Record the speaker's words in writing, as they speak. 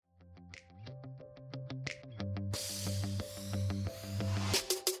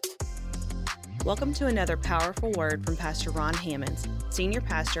Welcome to another powerful word from Pastor Ron Hammonds, Senior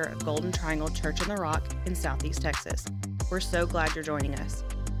Pastor of Golden Triangle Church on the Rock in Southeast Texas. We're so glad you're joining us.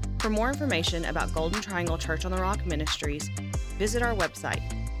 For more information about Golden Triangle Church on the Rock Ministries, visit our website,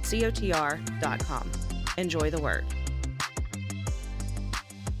 GTCOTR.com. Enjoy the word.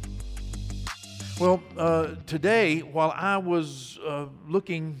 Well, today, while I was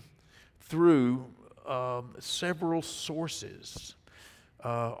looking through several sources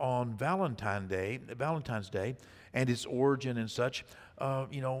on Valentine's Day, and its origin and such,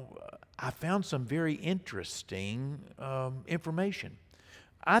 I found some very interesting information.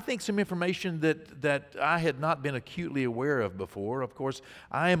 I think some information that I had not been acutely aware of before. Of course,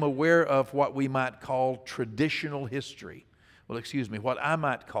 I am aware of what we might call traditional history. What I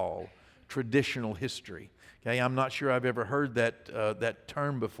might call traditional history. Okay, I'm not sure I've ever heard that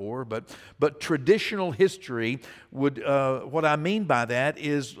term before, but traditional history would, what I mean by that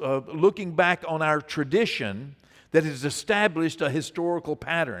is looking back on our tradition that has established a historical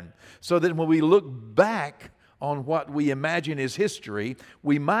pattern, so that when we look back on what we imagine is history,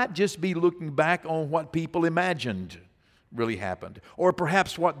 we might just be looking back on what people imagined really happened, or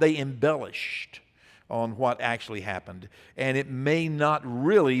perhaps what they embellished on what actually happened. And it may not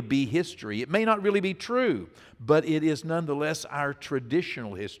really be history. It may not really be true, but it is nonetheless our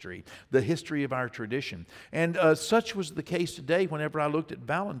traditional history, the history of our tradition. And such was the case today whenever I looked at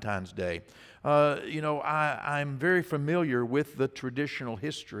Valentine's Day. I'm very familiar with the traditional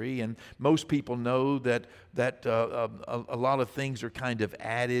history, and most people know that a lot of things are kind of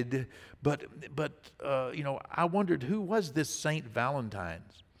added. But I wondered, who was this Saint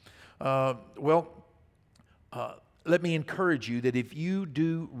Valentine's? Let me encourage you that if you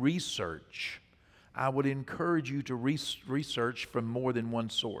do research, I would encourage you to research from more than one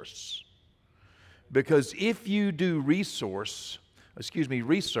source. Because if you do research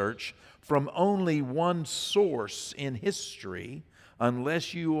from only one source in history,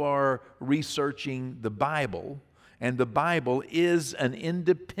 unless you are researching the Bible, and the Bible is an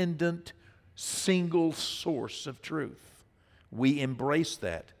independent, single source of truth. We embrace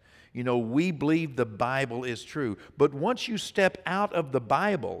that. We believe the Bible is true. But once you step out of the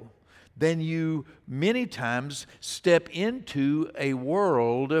Bible, then you many times step into a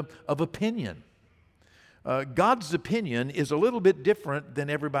world of opinion. God's opinion is a little bit different than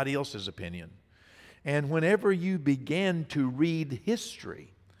everybody else's opinion. And whenever you begin to read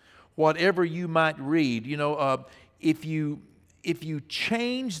history, whatever you might read, if you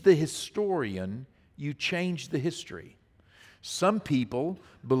change the historian, you change the history. Some people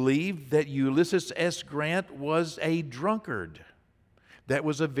believe that Ulysses S. Grant was a drunkard. That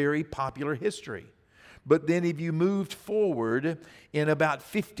was a very popular history. But then if you moved forward in about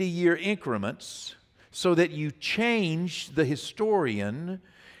 50-year increments, so that you changed the historian,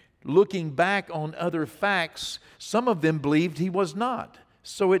 looking back on other facts, some of them believed he was not.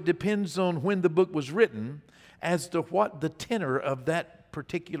 So it depends on when the book was written as to what the tenor of that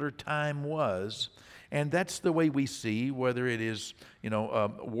particular time was. And that's the way we see whether it is,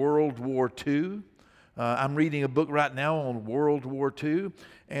 World War II. I'm reading a book right now on World War II.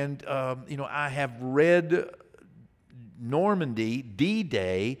 And, I have read Normandy,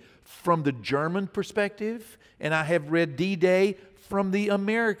 D-Day, from the German perspective. And I have read D-Day from the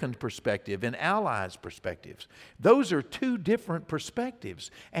American perspective and Allies' perspectives. Those are two different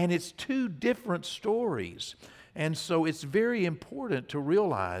perspectives. And it's two different stories. And so it's very important to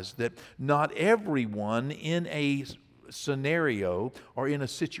realize that not everyone in a scenario or in a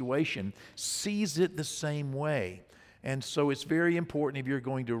situation sees it the same way. And so it's very important if you're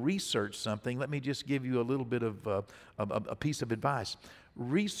going to research something. Let me just give you a little bit of a piece of advice.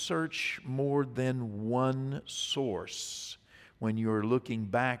 Research more than one source when you're looking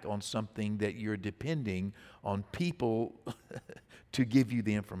back on something that you're depending on people to give you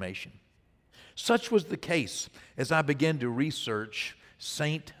the information. Such was the case as I began to research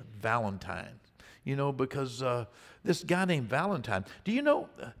Saint Valentine, because this guy named Valentine, do you know,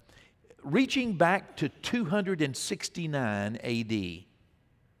 reaching back to 269 A.D.,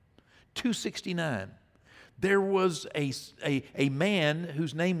 269, there was a man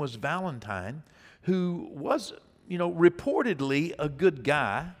whose name was Valentine who was, reportedly a good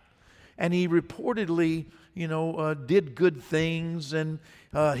guy, and he reportedly did good things, and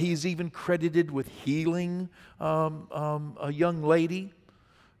he's even credited with healing a young lady,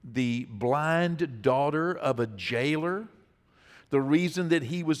 the blind daughter of a jailer. The reason that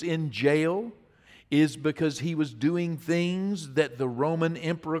he was in jail is because he was doing things that the Roman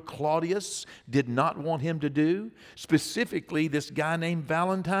Emperor Claudius did not want him to do. Specifically, this guy named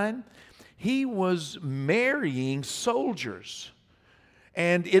Valentine, he was marrying soldiers.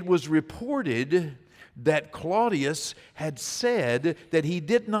 And it was reported that Claudius had said that he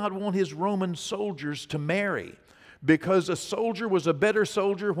did not want his Roman soldiers to marry, because a soldier was a better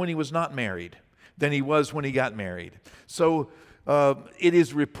soldier when he was not married than he was when he got married. So it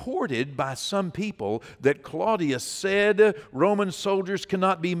is reported by some people that Claudius said Roman soldiers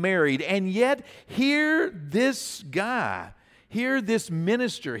cannot be married. And yet, here this guy, here this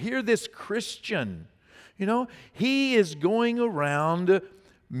minister, here this Christian, he is going around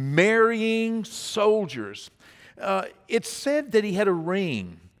marrying soldiers. It's said that he had a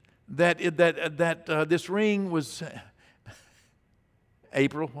ring, that this ring was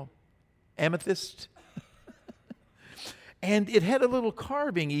amethyst. And it had a little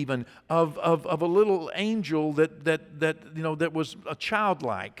carving even of a little angel that was a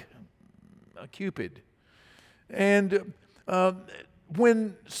childlike, a Cupid. And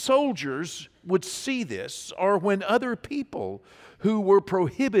when soldiers would see this, or when other people who were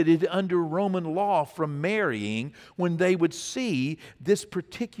prohibited under Roman law from marrying, when they would see this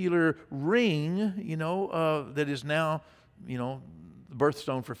particular ring, that is now, the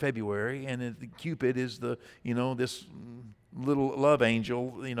birthstone for February, and the Cupid is this little love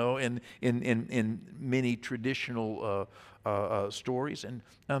angel, in many traditional stories, and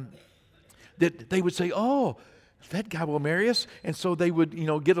that they would say, "Oh, that guy will marry us," and so they would,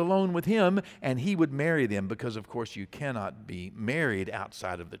 get alone with him, and he would marry them, because of course you cannot be married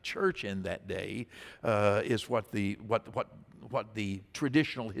outside of the church in that day, is what the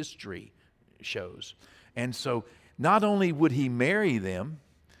traditional history shows. And so not only would he marry them,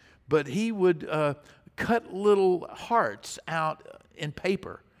 but he would cut little hearts out in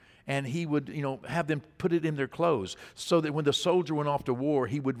paper, and he would, have them put it in their clothes, so that when the soldier went off to war,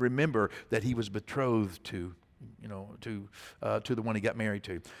 he would remember that he was betrothed to the one he got married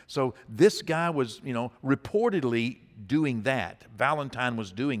to. So this guy was, reportedly doing that. Valentine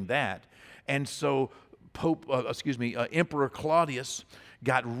was doing that. And so Emperor Claudius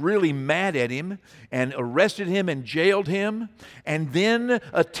got really mad at him and arrested him and jailed him, and then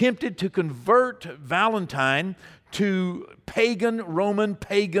attempted to convert Valentine to Roman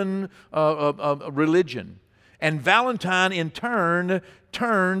pagan religion. And Valentine, in turn,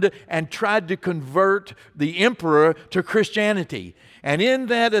 turned and tried to convert the emperor to Christianity. And in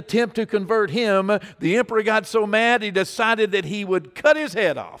that attempt to convert him, the emperor got so mad he decided that he would cut his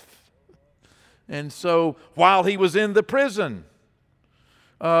head off. And so while he was in the prison,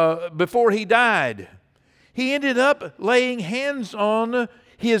 before he died, he ended up laying hands on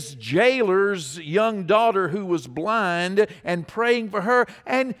his jailer's young daughter, who was blind, and praying for her.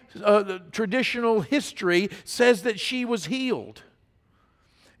 And traditional history says that she was healed.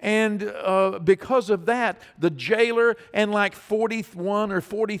 And because of that, the jailer and like 41 or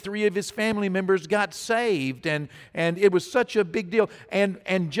 43 of his family members got saved. And it was such a big deal.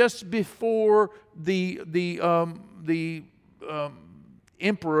 And just before the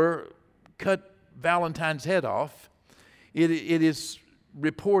emperor cut Valentine's head off, it is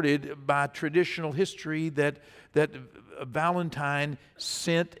reported by traditional history that Valentine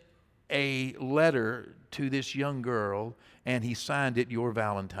sent a letter to this young girl, and he signed it, "Your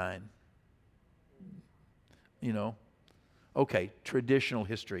Valentine." Okay, traditional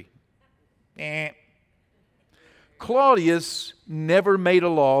history. Claudius never made a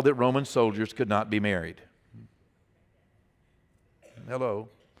law that Roman soldiers could not be married. Hello.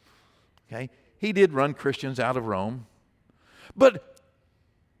 Okay, he did run Christians out of Rome, but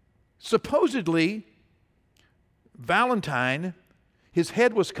supposedly, Valentine, his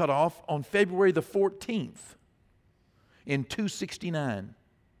head was cut off on February the 14th in 269.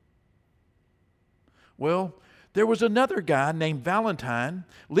 Well, there was another guy named Valentine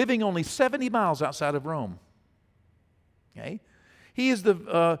living only 70 miles outside of Rome. Okay? He is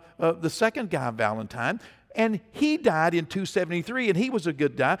the second guy, Valentine. And he died in 273, and he was a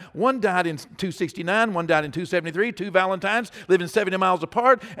good guy. One died in 269, one died in 273, two Valentines living 70 miles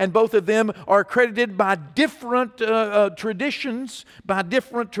apart, and both of them are credited by different traditions, by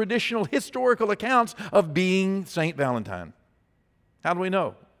different traditional historical accounts of being Saint Valentine. How do we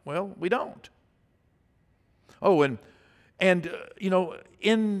know? Well, we don't. Oh, and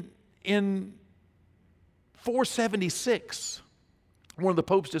in 476, one of the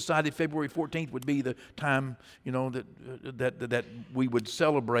popes decided February 14th would be the time, that we would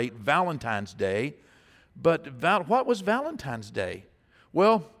celebrate Valentine's Day. But what was Valentine's Day?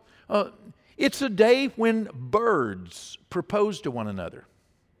 Well, it's a day when birds propose to one another.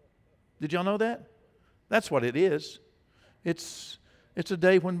 Did y'all know that? That's what it is. It's a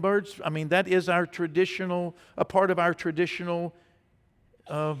day when birds, that is a part of our traditional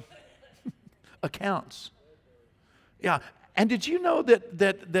accounts. Yeah. And did you know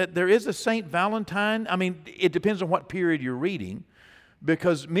that there is a Saint Valentine? I mean, it depends on what period you're reading,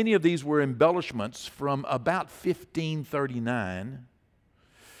 because many of these were embellishments from about 1539.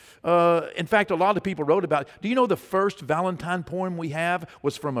 In fact, a lot of people wrote about it. Do you know the first Valentine poem we have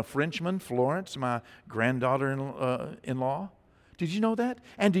was from a Frenchman, Florence, my granddaughter-in-law? Did you know that?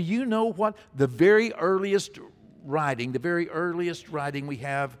 And do you know what the very earliest writing we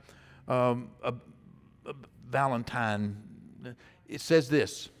have, Valentine, it says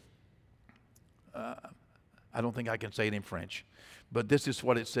this. I don't think I can say it in French, but this is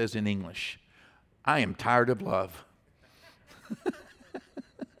what it says in English. I am tired of love.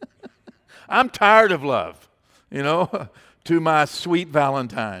 I'm tired of love, to my sweet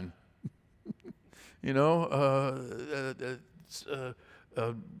Valentine. Yeah,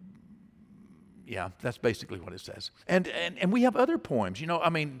 that's basically what it says. And we have other poems. In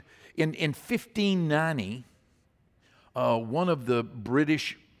 1590, one of the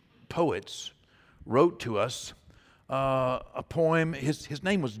British poets wrote to us a poem. His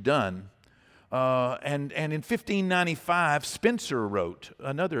name was Donne. And in 1595, Spenser wrote,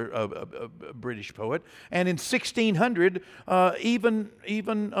 another British poet. And in 1600, even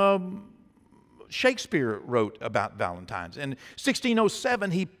Shakespeare wrote about Valentines. In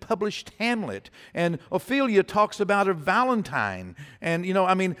 1607, he published Hamlet. And Ophelia talks about a Valentine. And,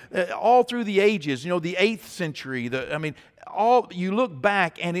 all through the ages, the 8th century, you look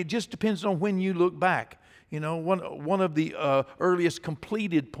back, and it just depends on when you look back. One of the earliest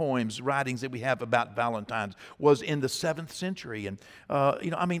completed writings that we have about Valentines was in the 7th century. And,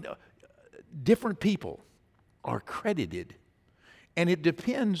 different people are credited. And it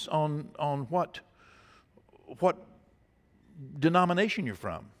depends on what denomination you're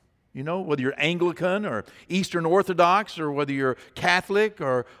from. Whether you're Anglican or Eastern Orthodox, or whether you're Catholic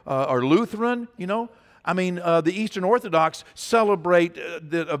or Lutheran, the Eastern Orthodox celebrate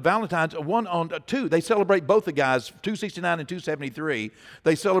the Valentine's two. They celebrate both the guys, 269 and 273.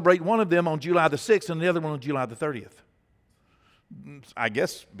 They celebrate one of them on July the 6th and the other one on July the 30th. I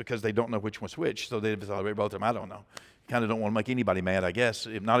guess because they don't know which one's which, so they celebrate both of them. I don't know. Kind of don't want to make anybody mad, I guess,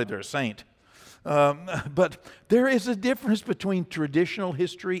 if not if they're a saint. But there is a difference between traditional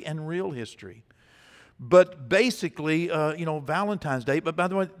history and real history. But basically, Valentine's Day, but by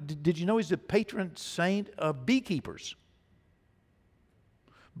the way, did you know he's the patron saint of beekeepers?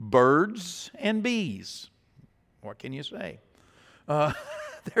 Birds and bees. What can you say?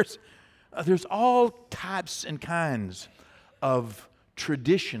 There's all types and kinds of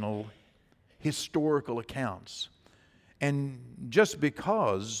traditional historical accounts. And just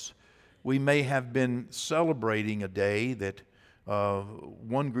because we may have been celebrating a day that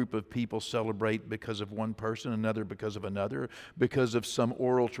one group of people celebrate because of one person, another because of another, because of some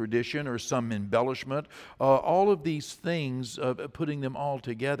oral tradition or some embellishment. All of these things, putting them all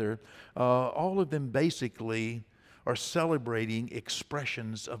together, all of them basically are celebrating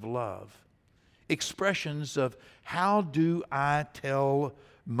expressions of love. Expressions of how do I tell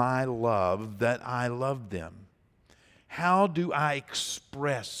my love that I love them? How do I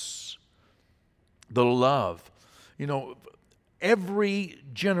express the love? Every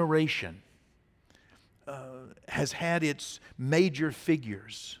generation has had its major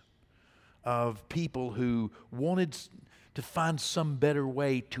figures of people who wanted to find some better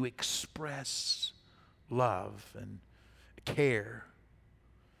way to express love and care.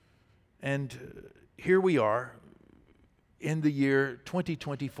 And here we are in the year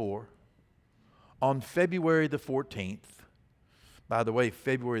 2024 on February the 14th. By the way,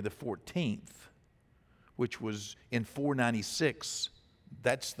 February the 14th, which was in 496.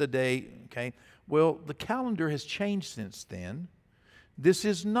 That's the day, okay? Well, the calendar has changed since then. This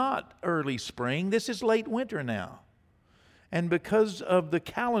is not early spring. This is late winter now. And because of the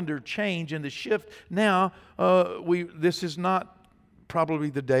calendar change and the shift now, this is not probably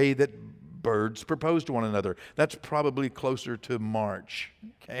the day that birds propose to one another. That's probably closer to March,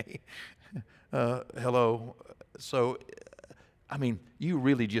 okay? Hello. So, you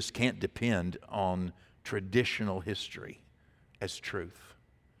really just can't depend on traditional history as truth.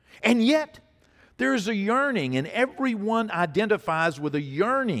 And yet, there's a yearning, and everyone identifies with a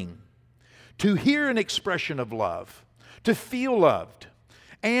yearning to hear an expression of love, to feel loved,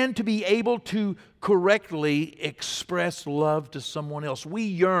 and to be able to correctly express love to someone else. We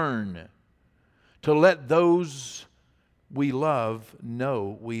yearn to let those we love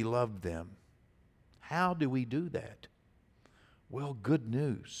know we love them. How do we do that? Well, good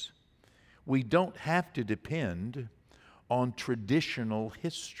news. We don't have to depend on traditional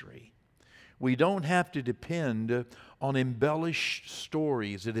history. We don't have to depend on embellished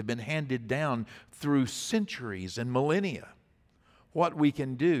stories that have been handed down through centuries and millennia. what we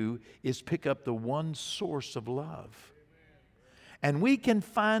can do is pick up the one source of love. And we can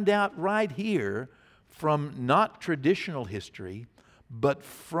find out right here from not traditional history, but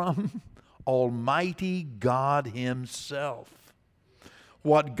from Almighty God Himself.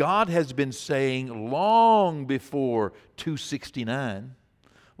 What God has been saying long before 269,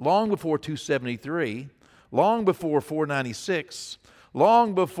 long before 273, long before 496,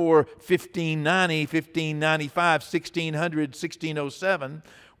 long before 1590, 1595, 1600, 1607,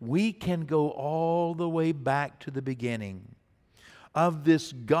 we can go all the way back to the beginning of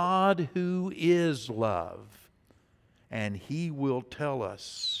this God who is love. And He will tell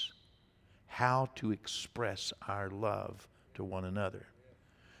us how to express our love to one another.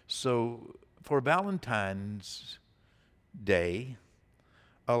 So for Valentine's Day,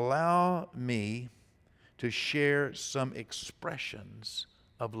 allow me to share some expressions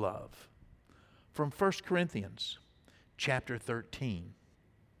of love from 1 Corinthians chapter 13.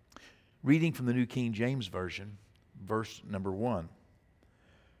 Reading from the New King James Version, verse number 1.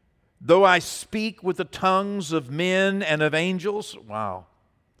 Though I speak with the tongues of men and of angels, wow,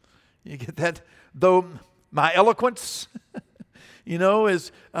 you get that? Though my eloquence,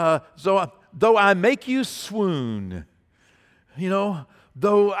 is, so though I make you swoon,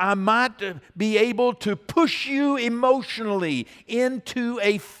 though I might be able to push you emotionally into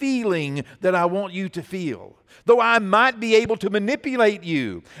a feeling that I want you to feel, though I might be able to manipulate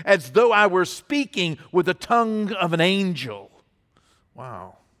you as though I were speaking with the tongue of an angel.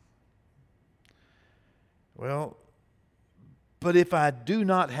 Wow. Well, but if I do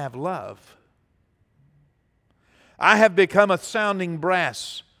not have love, I have become a sounding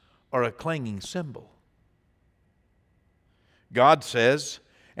brass or a clanging cymbal. God says,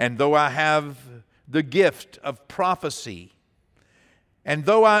 and though I have the gift of prophecy, and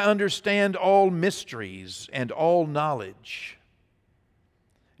though I understand all mysteries and all knowledge,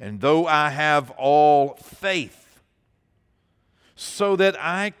 and though I have all faith, so that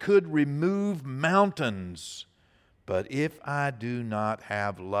I could remove mountains, but if I do not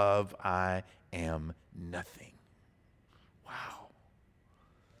have love, I am nothing. Wow.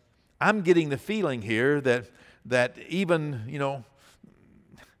 I'm getting the feeling here that even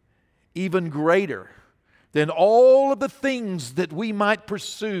greater than all of the things that we might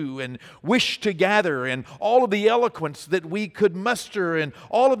pursue and wish to gather, and all of the eloquence that we could muster, and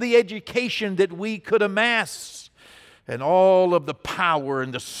all of the education that we could amass, and all of the power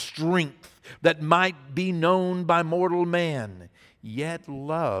and the strength that might be known by mortal man, yet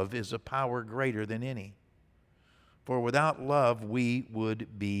love is a power greater than any. For without love we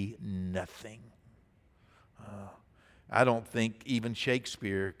would be nothing. I don't think even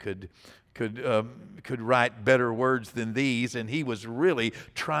Shakespeare could write better words than these, and he was really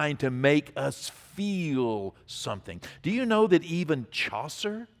trying to make us feel something. Do you know that even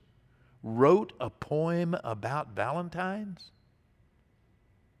Chaucer wrote a poem about Valentines?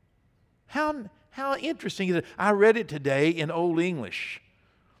 How interesting is it? I read it today in Old English.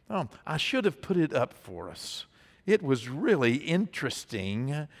 I should have put it up for us. It was really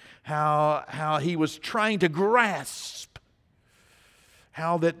interesting how he was trying to grasp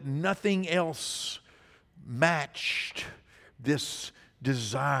how that nothing else matched this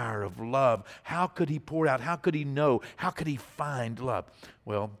desire of love. How could he pour it out? How could he know? How could he find love?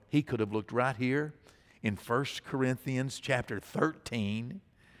 Well, he could have looked right here in 1 Corinthians chapter 13,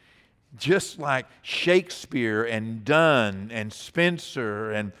 just like Shakespeare and Donne and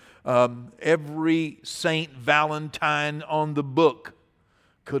Spencer and every Saint Valentine on the book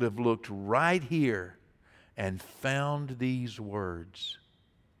could have looked right here and found these words.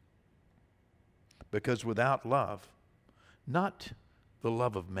 Because without love, not the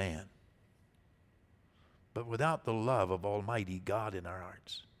love of man, but without the love of Almighty God in our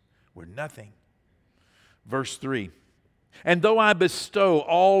hearts, we're nothing. Verse 3, and though I bestow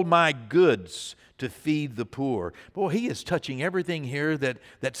all my goods to feed the poor. Boy, he is touching everything here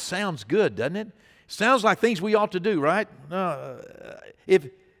that sounds good, doesn't it? Sounds like things we ought to do, right?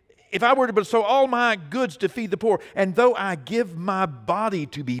 If I were to bestow all my goods to feed the poor, and though I give my body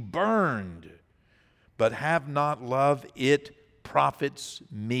to be burned, but have not love, it profits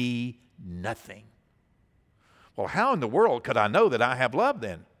me nothing. Well, how in the world could I know that I have love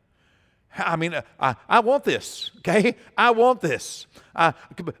then? I mean, I want this, okay? I want this. I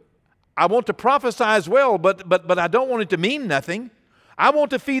want to prophesy as well, but I don't want it to mean nothing. I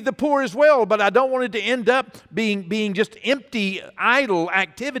want to feed the poor as well, but I don't want it to end up being just empty, idle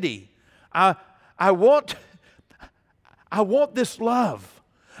activity. I want this love.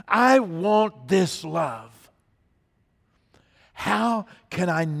 I want this love. How can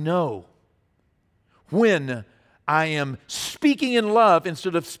I know when I am speaking in love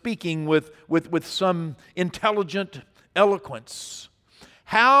instead of speaking with some intelligent eloquence?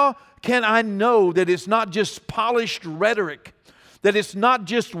 How can I know that it's not just polished rhetoric, that it's not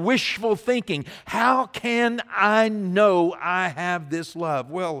just wishful thinking? How can I know I have this love?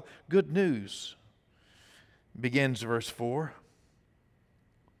 Well, good news. Begins verse 4.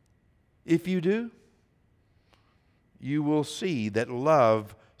 If you do, you will see that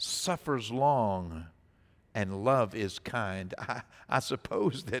love suffers long and love is kind. I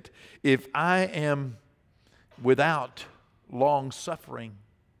suppose that if I am without long suffering,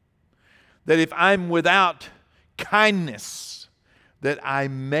 that if I'm without kindness, that I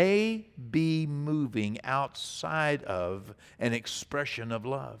may be moving outside of an expression of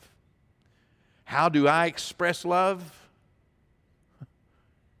love. How do I express love?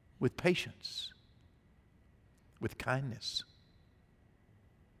 With patience, with kindness.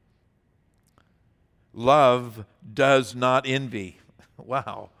 Love does not envy.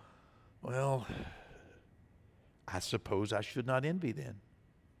 Wow. Well, I suppose I should not envy then.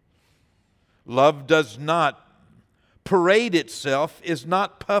 Love does not parade itself, is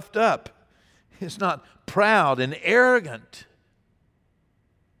not puffed up, is not proud and arrogant.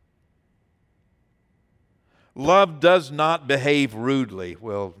 Love does not behave rudely.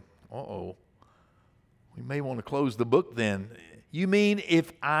 Well, we may want to close the book then. You mean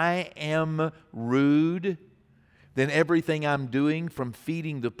if I am rude, then everything I'm doing, from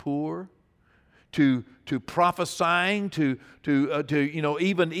feeding the poor to prophesying to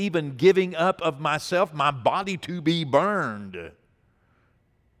even giving up of myself, my body to be burned.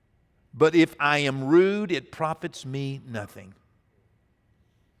 But if I am rude, it profits me nothing.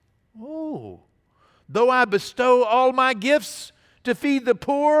 Though I bestow all my gifts to feed the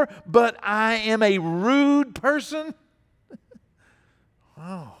poor, but I am a rude person,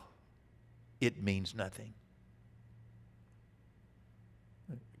 it means nothing.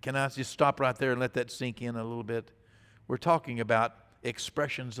 Can I just stop right there and let that sink in a little bit? We're talking about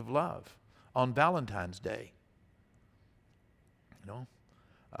expressions of love on Valentine's Day.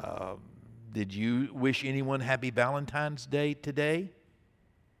 Did you wish anyone happy Valentine's Day today?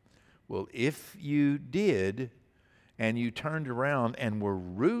 Well, if you did, and you turned around and were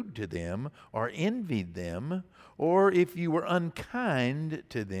rude to them or envied them, or if you were unkind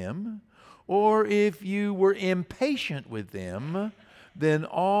to them, or if you were impatient with them, then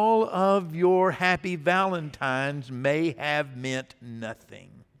all of your happy Valentines may have meant nothing.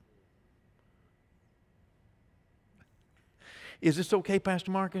 Is this okay,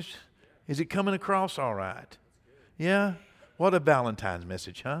 Pastor Marcus? Is it coming across all right? Yeah? What a Valentine's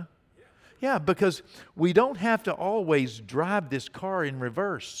message, huh? Yeah, because we don't have to always drive this car in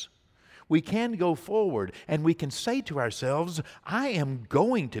reverse. We can go forward and we can say to ourselves, I am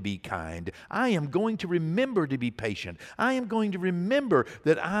going to be kind. I am going to remember to be patient. I am going to remember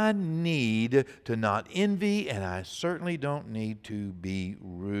that I need to not envy, and I certainly don't need to be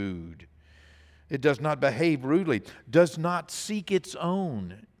rude. It does not behave rudely, does not seek its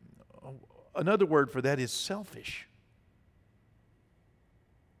own. Another word for that is selfish.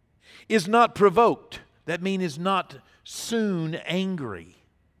 Is not provoked. That means is not soon angry.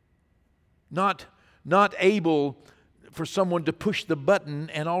 Not able for someone to push the button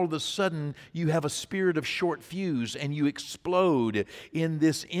and all of a sudden you have a spirit of short fuse and you explode in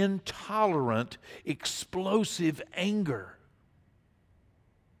this intolerant, explosive anger.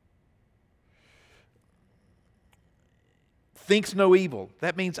 Thinks no evil.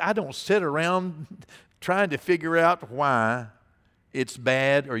 That means I don't sit around trying to figure out why it's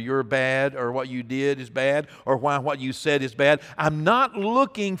bad, or you're bad, or what you did is bad, or why what you said is bad. I'm not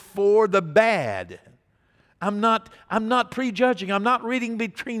looking for the bad. I'm not prejudging. I'm not reading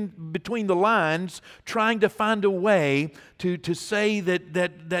between the lines, trying to find a way to say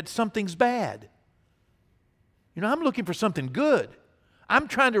that something's bad. I'm looking for something good. I'm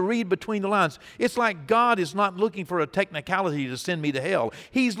trying to read between the lines. It's like God is not looking for a technicality to send me to hell.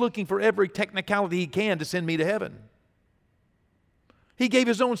 He's looking for every technicality He can to send me to heaven. He gave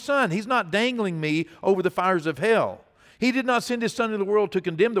His own Son. He's not dangling me over the fires of hell. He did not send His Son into the world to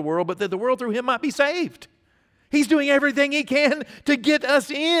condemn the world, but that the world through Him might be saved. He's doing everything He can to get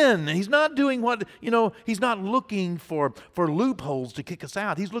us in. He's not doing He's not looking for loopholes to kick us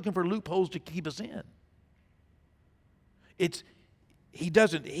out. He's looking for loopholes to keep us in.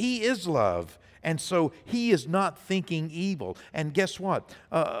 He is love. And so He is not thinking evil. And guess what?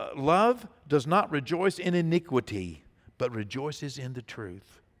 Love does not rejoice in iniquity, but rejoices in the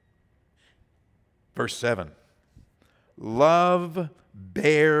truth. Verse 7. Love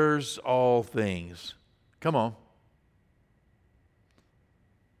bears all things. Come on.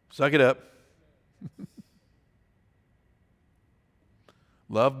 Suck it up.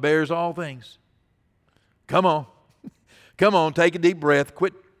 Love bears all things. Come on. Come on, take a deep breath.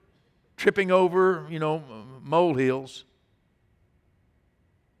 Quit tripping over, molehills.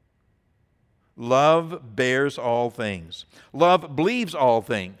 Love bears all things. Love believes all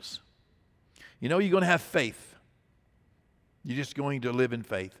things. You're going to have faith. You're just going to live in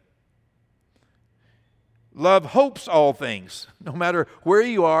faith. Love hopes all things. No matter where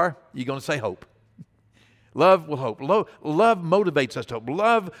you are, you're going to say hope. Love will hope. Love motivates us to hope.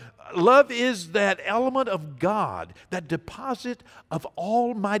 Love is that element of God, that deposit of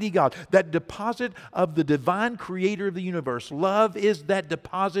Almighty God, that deposit of the divine creator of the universe. Love is that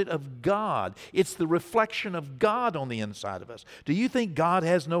deposit of God. It's the reflection of God on the inside of us. Do you think God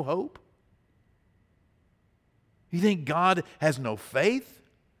has no hope? You think God has no faith?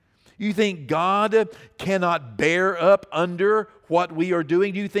 You think God cannot bear up under what we are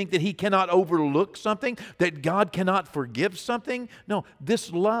doing? Do you think that He cannot overlook something? That God cannot forgive something? No,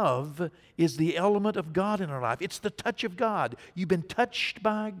 this love is the element of God in our life. It's the touch of God. You've been touched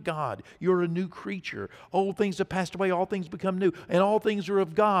by God. You're a new creature. Old things have passed away, all things become new, and all things are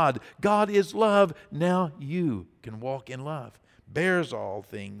of God. God is love. Now you can walk in love. Bears all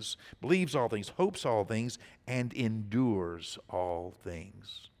things, believes all things, hopes all things, and endures all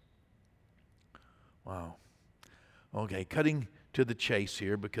things. Wow. Okay, cutting to the chase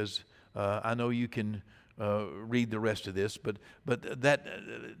here, because I know you can read the rest of this, but that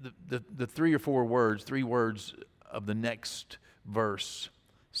the three words of the next verse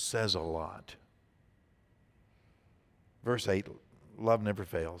says a lot. Verse 8, love never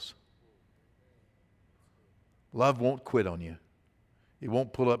fails. Love won't quit on you. It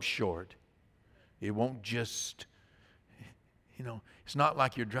won't pull up short. It won't just, it's not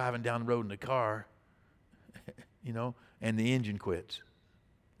like you're driving down the road in a car, and the engine quits.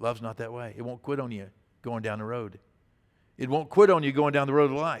 Love's not that way. It won't quit on you going down the road. It won't quit on you going down the road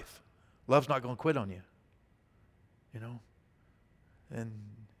of life. Love's not going to quit on you. And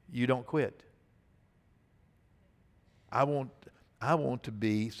you don't quit. I want to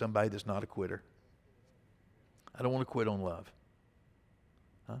be somebody that's not a quitter. I don't want to quit on love.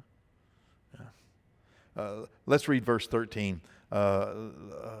 Let's read verse 13.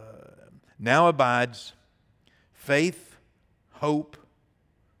 Now abides faith, hope,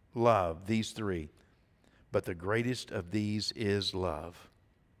 love, these three. But the greatest of these is love.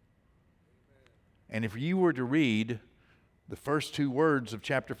 And if you were to read the first two words of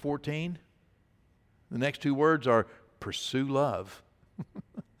chapter 14, the next two words are pursue love.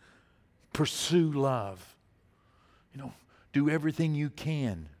 Pursue love. Do everything you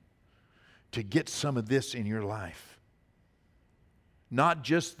can to get some of this in your life. Not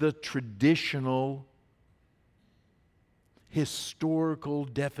just the traditional historical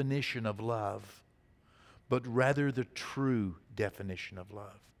definition of love, but rather the true definition of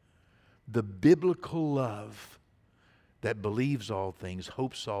love. The biblical love that believes all things,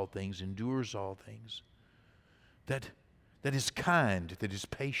 hopes all things, endures all things, that is kind, that is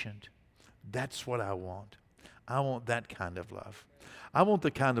patient. That's what I want. I want that kind of love. I want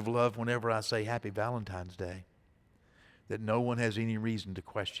the kind of love whenever I say Happy Valentine's Day, that no one has any reason to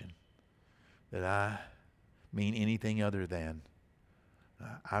question that I mean anything other than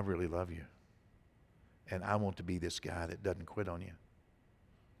I really love you. And I want to be this guy that doesn't quit on you.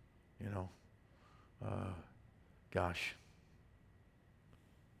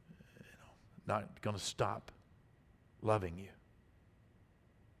 Not going to stop loving you.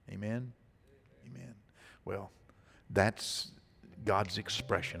 Amen? Amen. Well, that's God's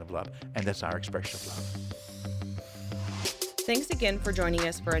expression of love, and that's our expression of love. Thanks again for joining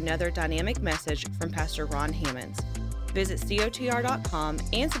us for another dynamic message from Pastor Ron Hammonds. Visit COTR.com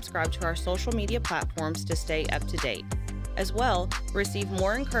and subscribe to our social media platforms to stay up to date. As well, receive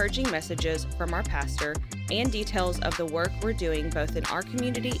more encouraging messages from our pastor and details of the work we're doing both in our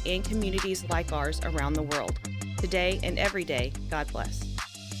community and communities like ours around the world. Today and every day, God bless.